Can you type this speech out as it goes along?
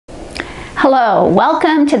Hello,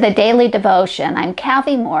 welcome to the Daily Devotion. I'm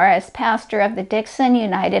Kathy Morris, pastor of the Dixon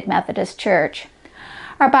United Methodist Church.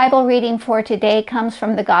 Our Bible reading for today comes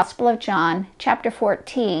from the Gospel of John, chapter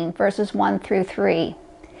 14, verses 1 through 3.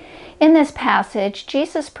 In this passage,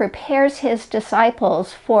 Jesus prepares his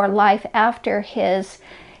disciples for life after his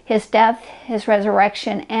death, his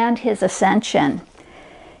resurrection, and his ascension.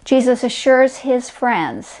 Jesus assures his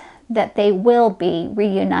friends that they will be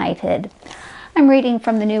reunited. I'm reading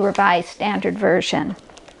from the New Revised Standard Version.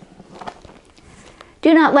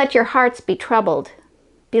 Do not let your hearts be troubled.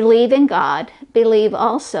 Believe in God, believe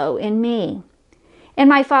also in me. In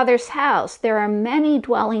my Father's house there are many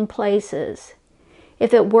dwelling places.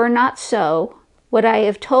 If it were not so, would I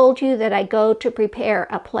have told you that I go to prepare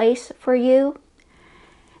a place for you?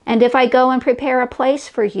 And if I go and prepare a place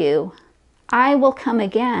for you, I will come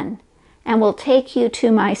again and will take you to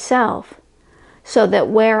myself, so that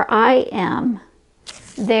where I am,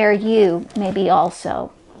 there you may be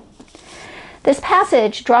also. This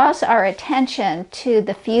passage draws our attention to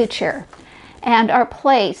the future and our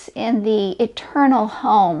place in the eternal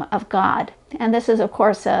home of God. And this is, of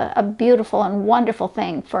course, a beautiful and wonderful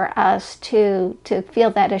thing for us to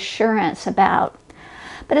feel that assurance about.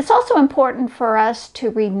 But it's also important for us to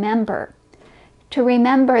remember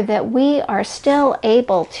that we are still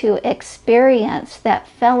able to experience that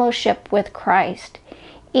fellowship with Christ,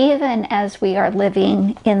 even as we are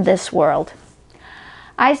living in this world.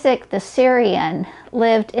 Isaac the Syrian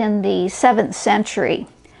lived in the 7th century,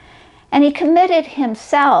 and he committed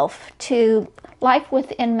himself to life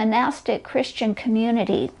within monastic Christian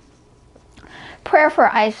community. Prayer for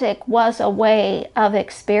Isaac was a way of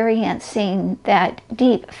experiencing that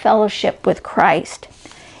deep fellowship with Christ.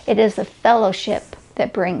 It is the fellowship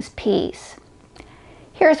that brings peace.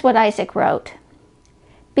 Here's what Isaac wrote.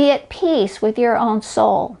 Be at peace with your own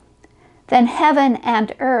soul. Then heaven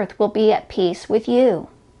and earth will be at peace with you.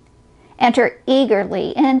 Enter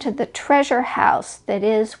eagerly into the treasure house that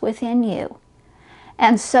is within you.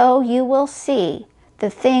 And so you will see the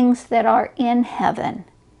things that are in heaven.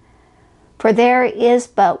 For there is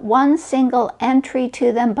but one single entry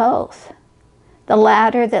to them both. The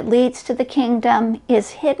ladder that leads to the kingdom is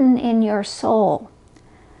hidden in your soul.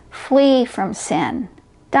 Flee from sin,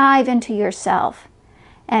 dive into yourself,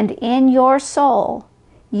 and in your soul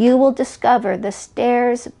you will discover the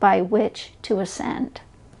stairs by which to ascend.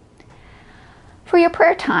 For your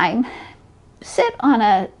prayer time, sit on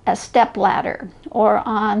a step ladder or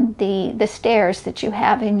on the stairs that you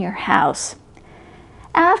have in your house.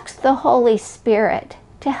 Ask the Holy Spirit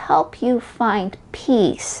to help you find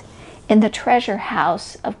peace in the treasure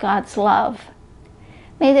house of God's love.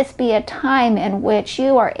 May this be a time in which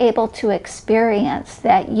you are able to experience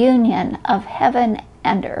that union of heaven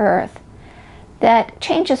and earth that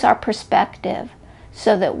changes our perspective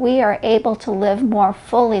so that we are able to live more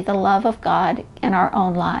fully the love of God in our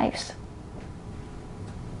own lives.